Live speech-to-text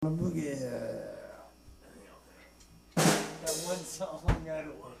one song out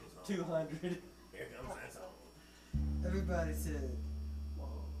of 200. Here comes that song. Everybody said 1,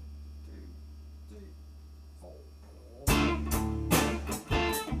 2, 3, 4.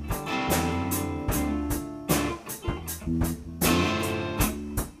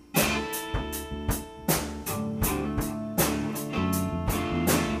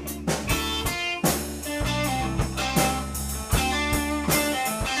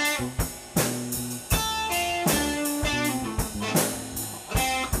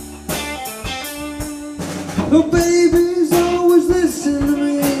 Oh, baby's always listening to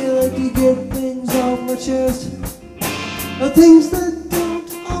me, like to get things off my chest. Things that don't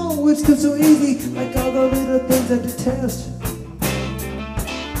always come so easy, like all the little things I detest.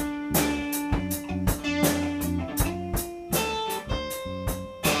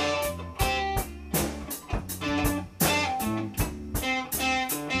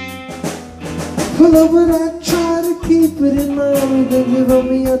 Well, but I try to keep it in mind. They give on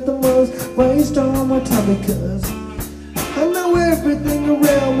me at the most, waste all my time because I know everything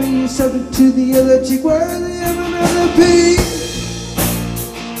around me is subject to the electric worthy of another beat.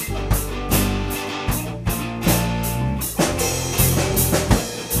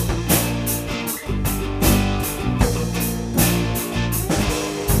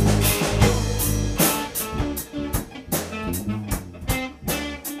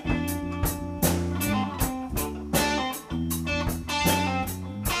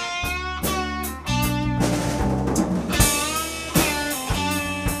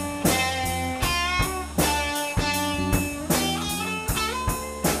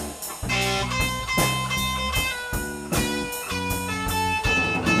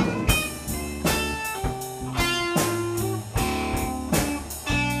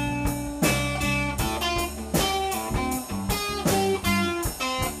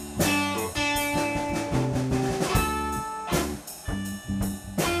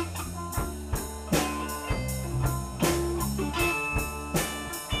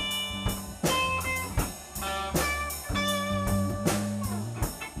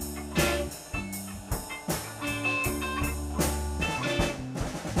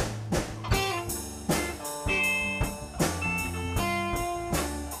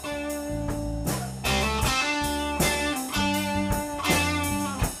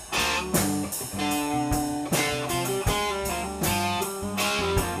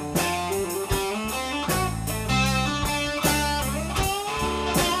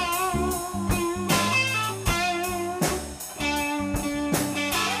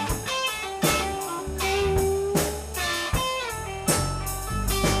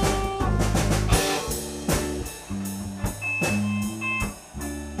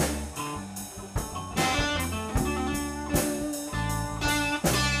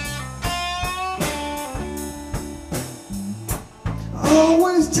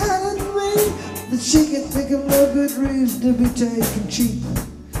 Always telling me that she can think of no good reason to be taken cheap.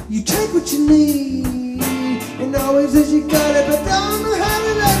 You take what you need, and always says you got it, but don't know how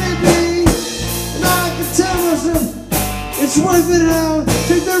to let it be. And I can tell myself it's worth it, and I'll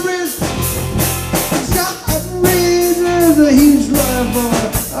take the risk. It's got reasons that he's right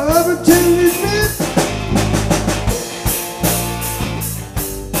for opportunities missed.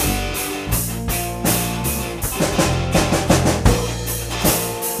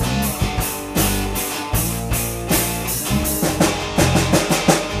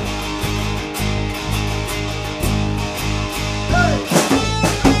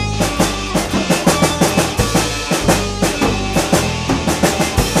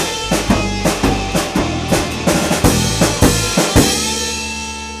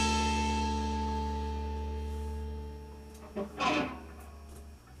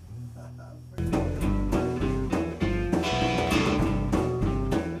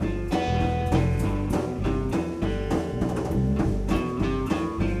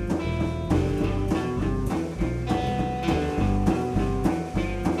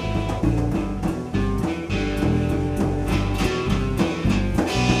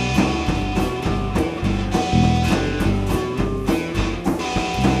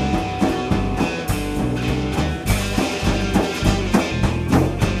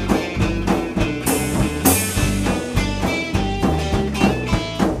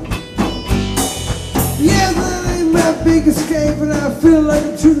 Big escape, and I feel like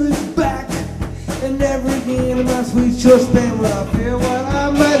I'm truly back. And never again in my sweet short span will I feel what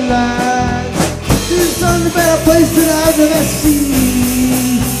I might like. This is a better place that I've ever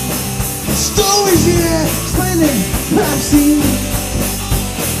seen. Stories, yeah, explaining what I've seen.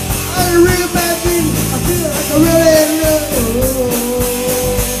 I'm a real bad thing, I feel like I really know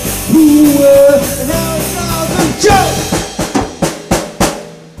who were and how it's all a joke.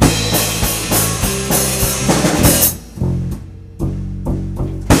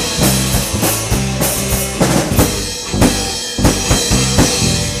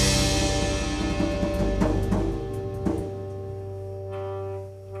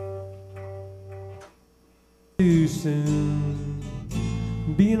 soon.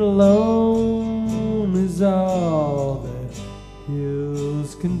 Being alone is all that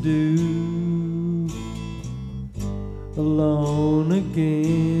hills can do. Alone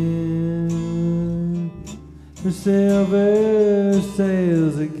again, her silver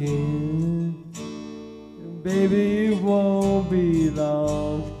sails again. And baby, it won't be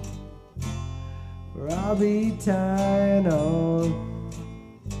long, for I'll be tying on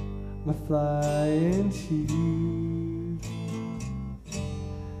my flying shoes.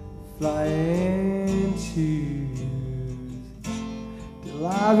 Flying shoes, till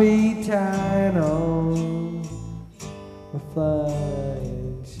I'll be tying on my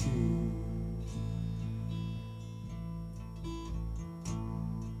flying shoes.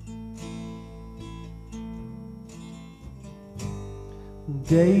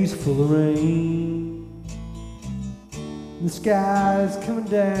 Days full of rain, the sky's coming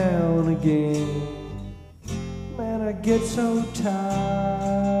down again. Man, I get so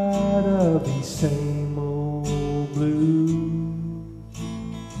tired of these same old blues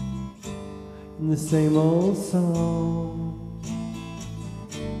and the same old song.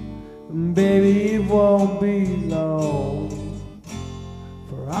 And baby, it won't be long,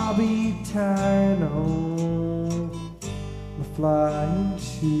 for I'll be tying on my flying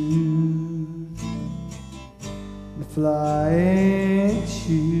shoes, my flying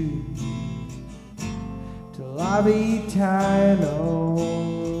shoes, till I'll be tying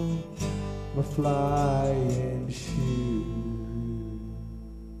on my flying shoes.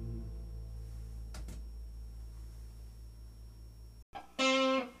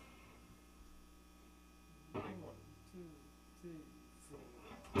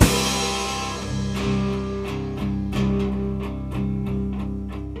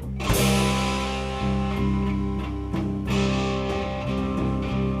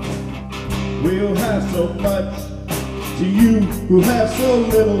 We'll have so much to you who have so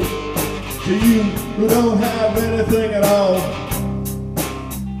little, to you who don't have anything at all.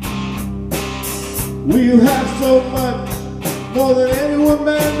 We'll have so much more than any one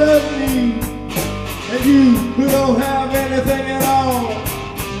man does need, and you who don't have anything at all.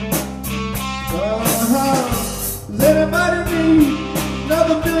 Does anybody need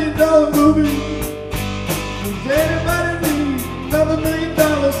another $1 million movie? Does anybody need another $1 million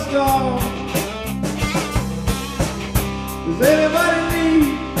star? Does anybody need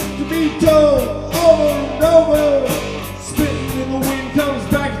to be told over and over, spitting in the wind comes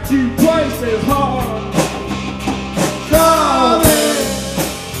back at you twice as hard? Star man,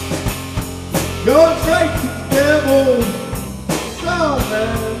 going straight to the devil. Star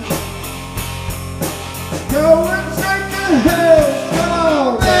man, going straight to hell. Star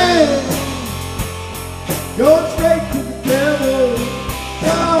man, going straight to the devil.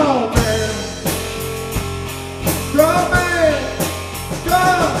 Star man, star man.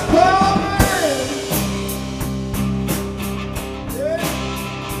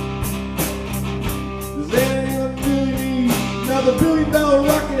 The $1 billion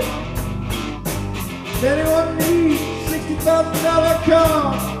rocket. Does anyone need $60,000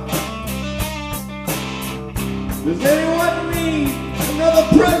 car? Does anyone need another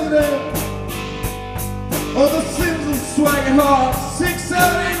president? Or the sins of swagging heart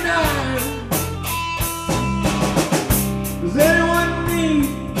 679? Does anyone need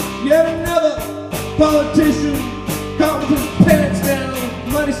yet another politician caught with his pants down,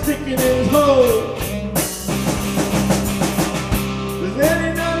 money sticking in his hole? Does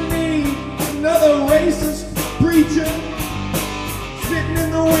anyone need another racist preacher? Sitting in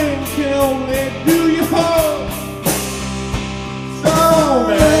the wind can only do you harm. Star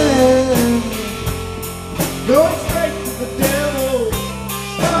man, going straight to the devil.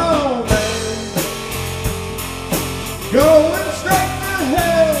 Star man, going straight to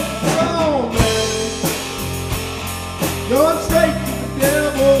hell. Star man, going straight to the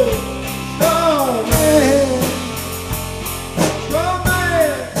devil. Star man.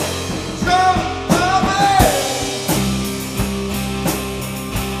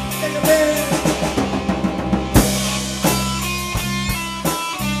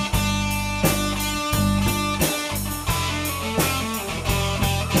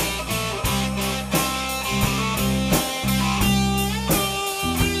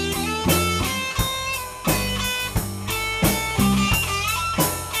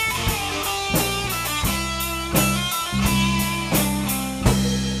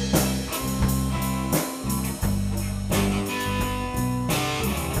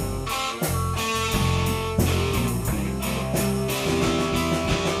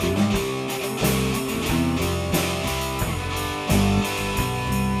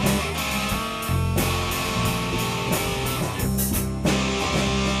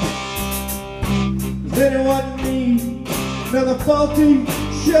 anyone need another faulty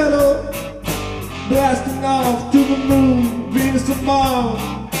shuttle blasting off to the moon, Venus and Mars?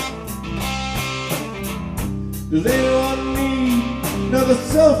 Does anyone need another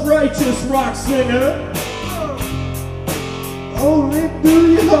self-righteous rock singer? Only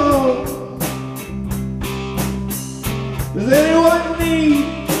do you hope? Does anyone need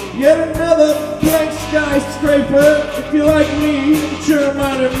yet another blank skyscraper? If you're like me, I'm sure a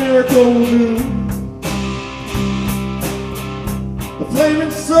minor miracle will do. A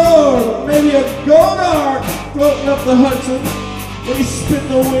flaming sword, maybe a gold arc floating up the Hudson. When you spit in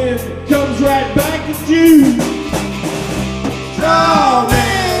the wind, it comes right back at you. Straw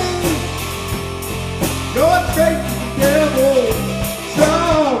man, going straight to the devil.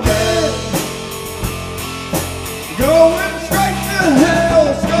 Straw man, going straight to hell.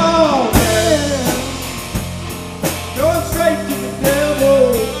 Straw man, going straight to the devil.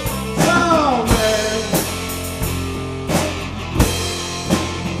 Straw man,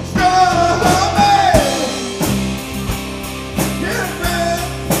 straw man, yeah man.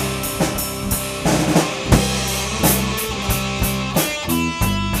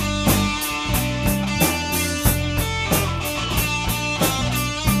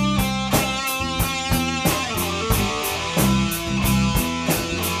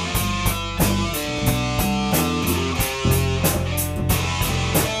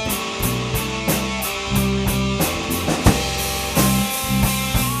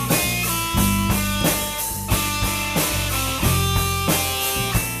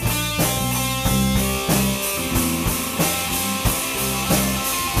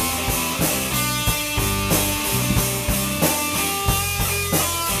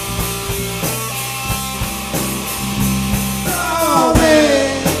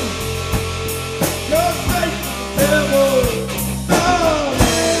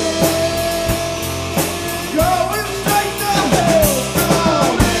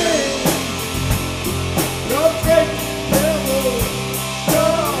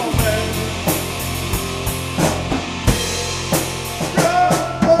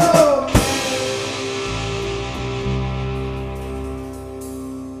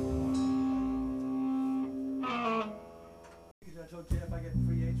 I told Jeff I get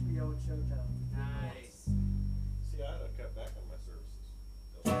free HBO at Showtime. Nice. See, I had to cut back on my services.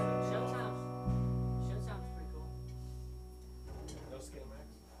 Showtime's pretty cool. No Skinamax?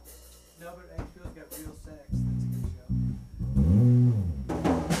 No, but HBO's got Real Sex. That's a good show.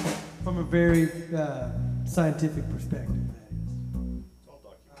 From a very scientific perspective, that is. It's all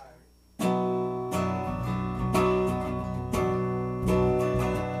documentary.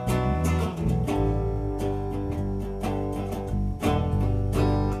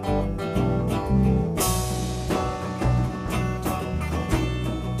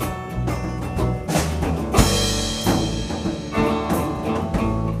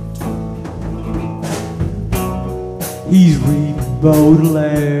 He's reading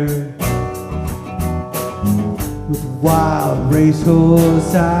Baudelaire with wild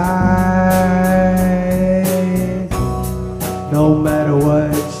racehorse eyes. No matter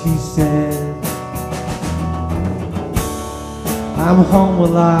what she says, I'm home a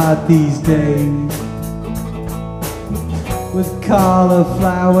lot these days with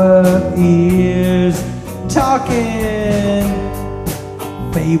cauliflower ears, talking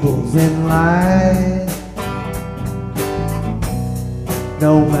fables and lies.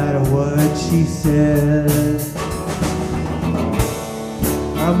 No matter what she says,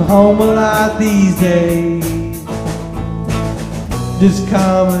 I'm home a lot these days. This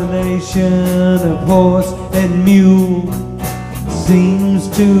combination of horse and mule seems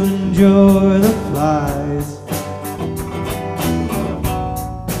to enjoy the flies.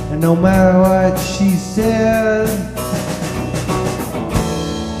 And no matter what she says,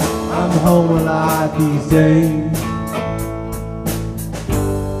 I'm home a lot these days.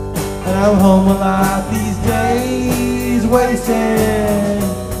 And I'm home a lot these days, wasting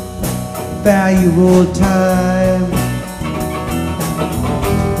valuable time.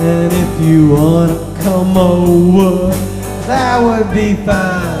 And if you wanna come over, that would be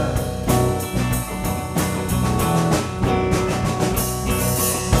fine.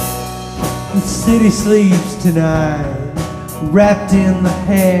 The city sleeps tonight, wrapped in the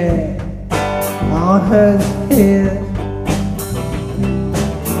hair on her head.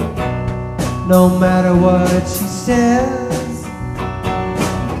 No matter what she says,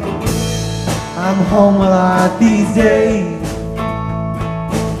 I'm home a lot these days.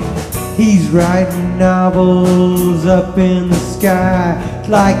 He's writing novels up in the sky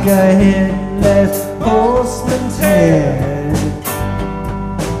like a headless horseman's head.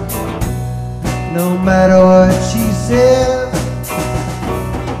 no matter what she says.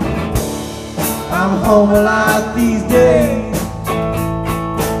 I'm home a lot these days,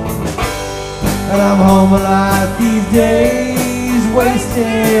 and I'm home a lot these days,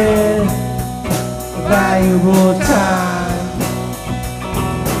 wasting valuable time.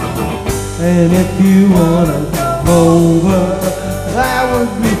 And if you wanna come over, that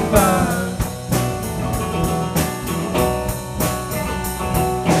would be fine.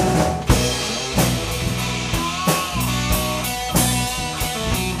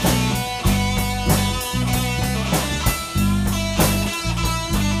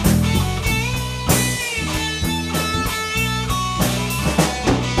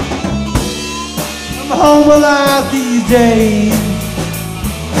 Home a lot these days,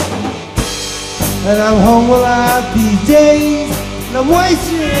 and I'm home a lot these days, and I'm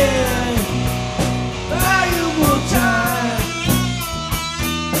wasting valuable time.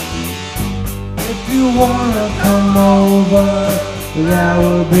 If you wanna come over, that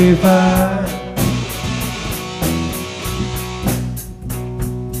would be fine.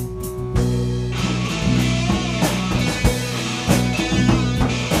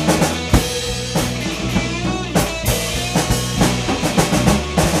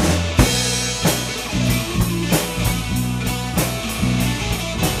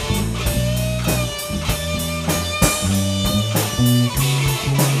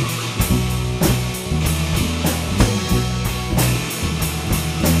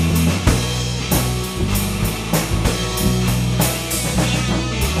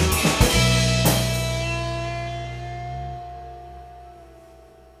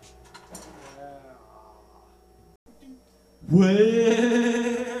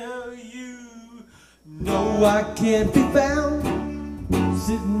 Well, you know I can't be found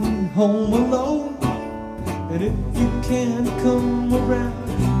sitting home alone. And if you can't come around,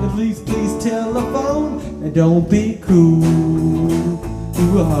 at least please telephone. And don't be cruel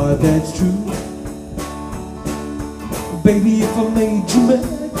to a heart that's true. Baby, if I made you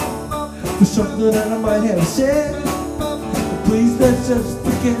mad for something that I might have said, please let's just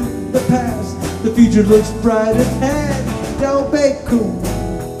forget the past. The future looks bright ahead. Don't be cool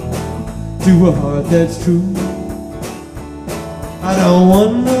to a heart that's true. I don't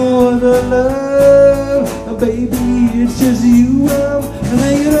want no other love, baby, it's just you I'm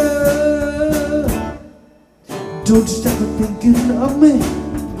thinking of. Don't you stop thinking of me,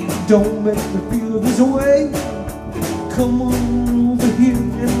 don't make me feel this way. Come on over here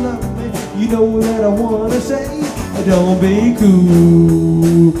and love me, you know that I wanna say. Don't be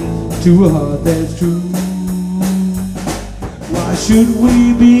cool to a heart that's true. Why should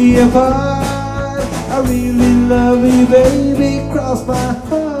we be apart? I really love you, baby, cross my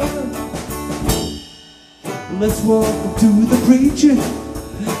heart. Let's walk up to the preacher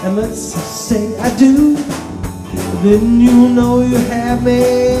and let's say I do. Then you know you have me,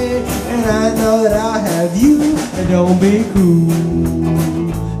 and I know that I have you. And don't be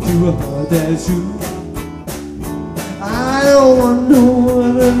cruel to a heart that's true. I don't want no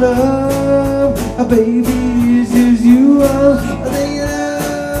other love, baby, it's just you I'm thinking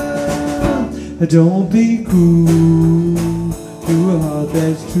of. Don't be cruel to a heart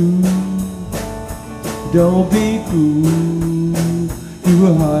that's true. Don't be cruel to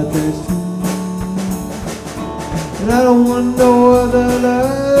a heart that's true. And I don't want no other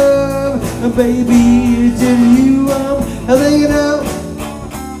love, baby, it's just you I'm thinking of.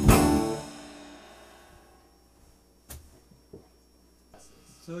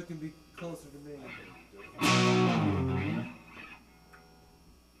 So it can be closer to me.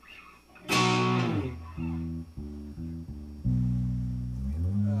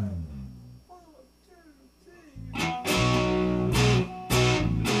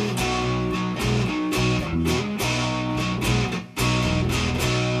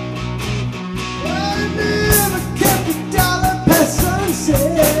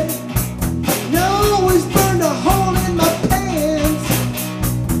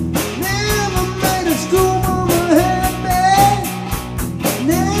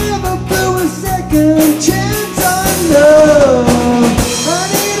 Chance on love. I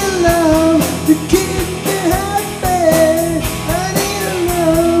need a love to keep me happy. I need a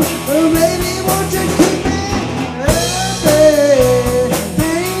love, oh baby, won't you keep me happy?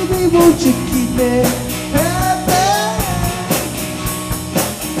 Baby, won't you keep me happy?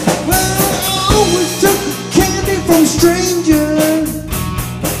 Well, I always took candy from strangers,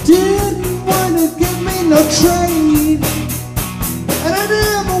 didn't want to give me no trade, and I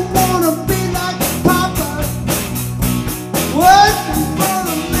never want to be like Papa, working for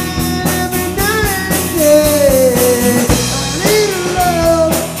the man every night and day. I need a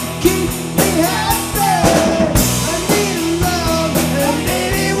love to keep me happy.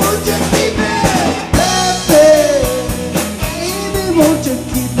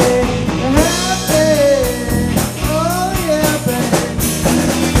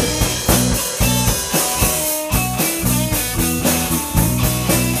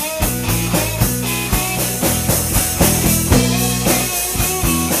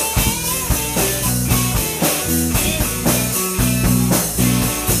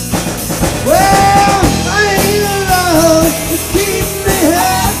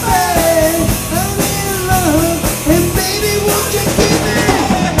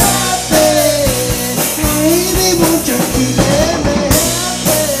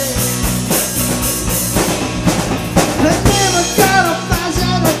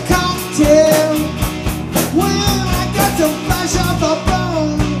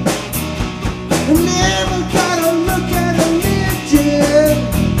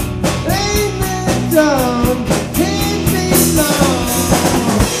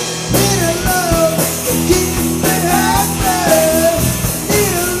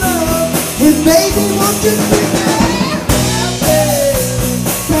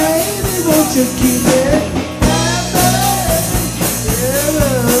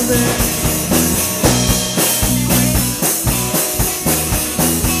 something.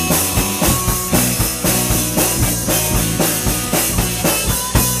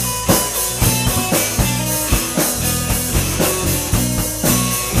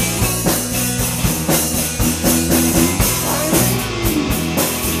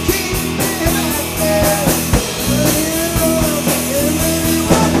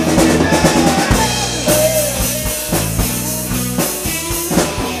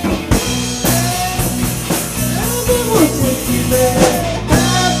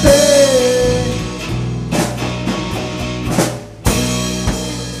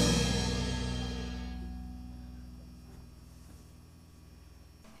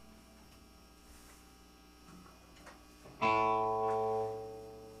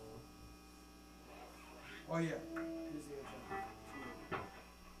 Oh yeah.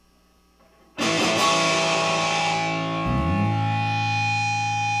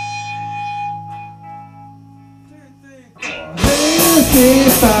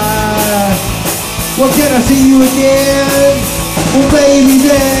 What can I see you again? Well, baby,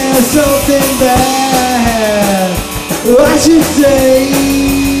 there's something bad. I should say,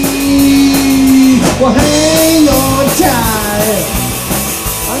 well, hang on tight.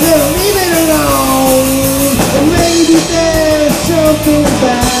 I'll never leave it alone. Well, maybe there's something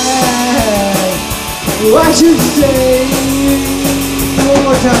bad. I should say, one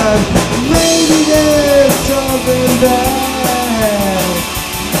more time. Maybe there's something bad.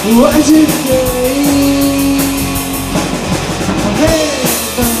 I should say, hey,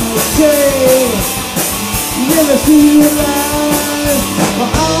 say, you never see me alive.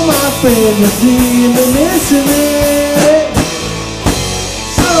 Well, all my friends are seeing me listening.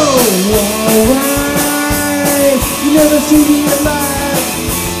 So, alright, you never see me alive.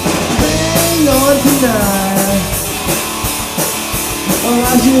 Hang on tonight. Or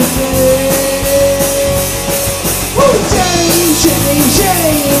I should say, shame, shame,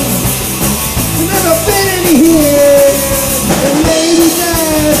 shame. There's never been any here. And maybe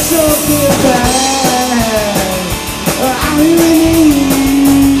there's something bad. I really need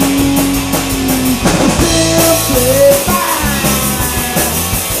simply fine.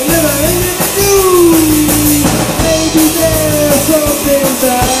 And never anything to do. Maybe there's something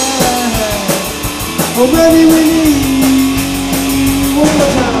bad. Or maybe we need one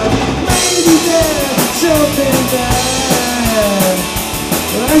more time. Maybe there's something bad,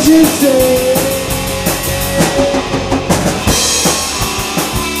 I should say.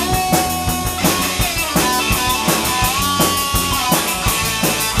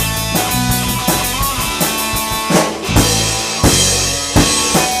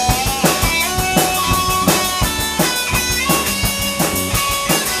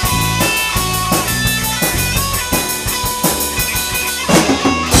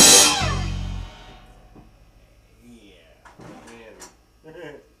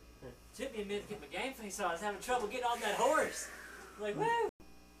 Took me a minute to get my game face on. I was having trouble getting on that horse. Like, woo!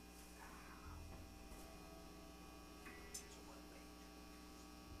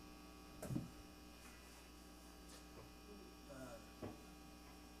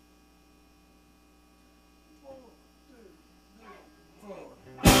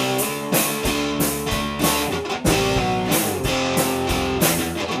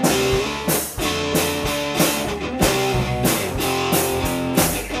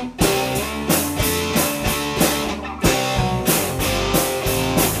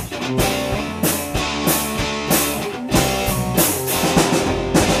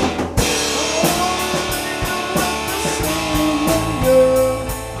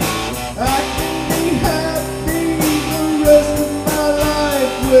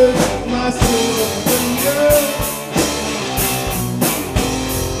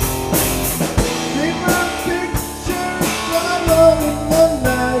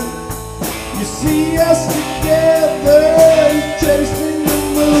 See us together, chasing the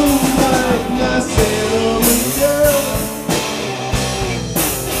moonlight, my settlement girl.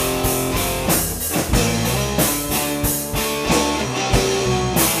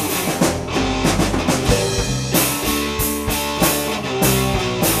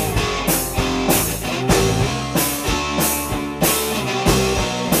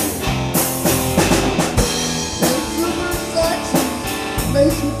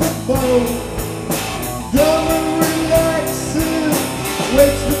 Makes me feel bold.